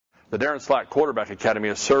The Darren Slack Quarterback Academy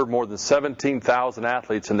has served more than 17,000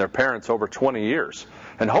 athletes and their parents over 20 years.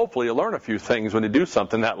 And hopefully you'll learn a few things when you do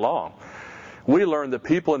something that long. We learned that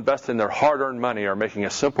people investing their hard-earned money are making a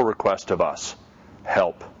simple request of us: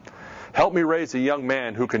 help. Help me raise a young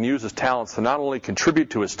man who can use his talents to not only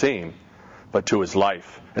contribute to his team, but to his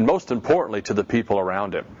life, and most importantly, to the people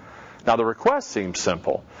around him. Now, the request seems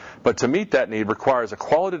simple, but to meet that need requires a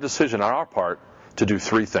quality decision on our part to do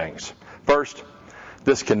three things. First,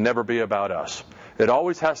 this can never be about us. It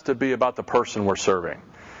always has to be about the person we're serving.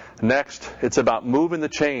 Next, it's about moving the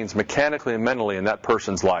chains mechanically and mentally in that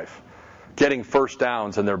person's life, getting first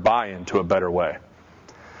downs and their buy-in to a better way.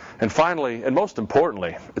 And finally, and most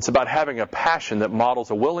importantly, it's about having a passion that models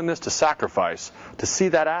a willingness to sacrifice to see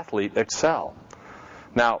that athlete excel.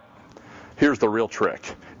 Now, here's the real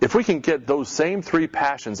trick. If we can get those same three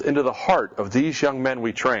passions into the heart of these young men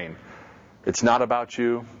we train, it's not about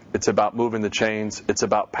you, it's about moving the chains, it's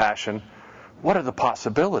about passion. What are the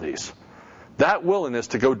possibilities? That willingness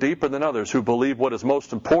to go deeper than others who believe what is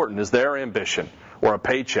most important is their ambition or a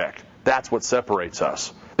paycheck. That's what separates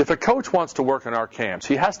us. If a coach wants to work in our camps,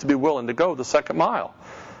 he has to be willing to go the second mile.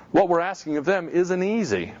 What we're asking of them isn't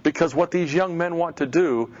easy, because what these young men want to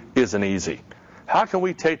do isn't easy. How can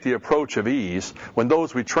we take the approach of ease when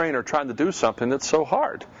those we train are trying to do something that's so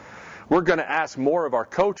hard? We're going to ask more of our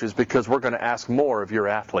coaches because we're going to ask more of your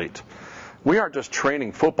athlete. We aren't just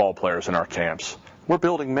training football players in our camps. We're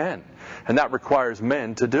building men, and that requires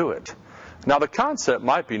men to do it. Now, the concept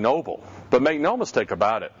might be noble, but make no mistake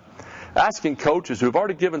about it. Asking coaches who've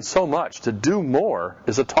already given so much to do more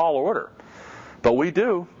is a tall order. But we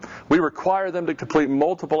do. We require them to complete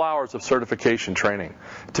multiple hours of certification training,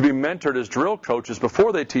 to be mentored as drill coaches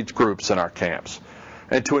before they teach groups in our camps,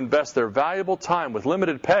 and to invest their valuable time with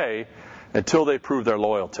limited pay until they prove their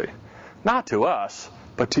loyalty. Not to us,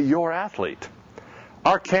 but to your athlete.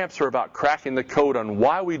 Our camps are about cracking the code on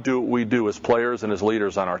why we do what we do as players and as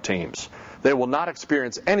leaders on our teams. They will not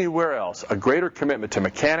experience anywhere else a greater commitment to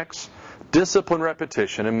mechanics, discipline,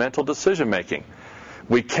 repetition, and mental decision making.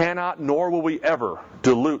 We cannot, nor will we ever,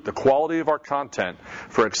 dilute the quality of our content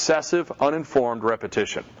for excessive, uninformed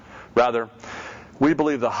repetition. Rather, we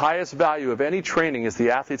believe the highest value of any training is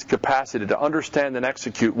the athlete's capacity to understand and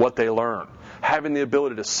execute what they learn, having the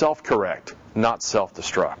ability to self-correct, not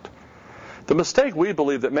self-destruct. The mistake we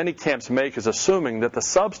believe that many camps make is assuming that the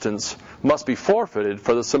substance must be forfeited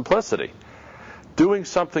for the simplicity. Doing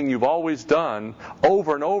something you've always done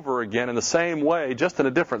over and over again in the same way, just in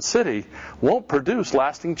a different city, won't produce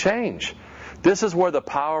lasting change. This is where the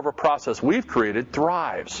power of a process we've created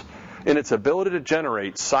thrives, in its ability to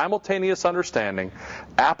generate simultaneous understanding,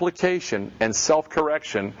 application, and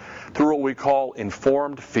self-correction through what we call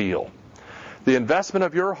informed feel. The investment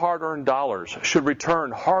of your hard-earned dollars should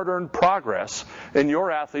return hard-earned progress in your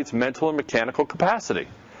athlete's mental and mechanical capacity.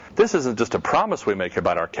 This isn't just a promise we make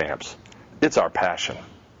about our camps. It's our passion.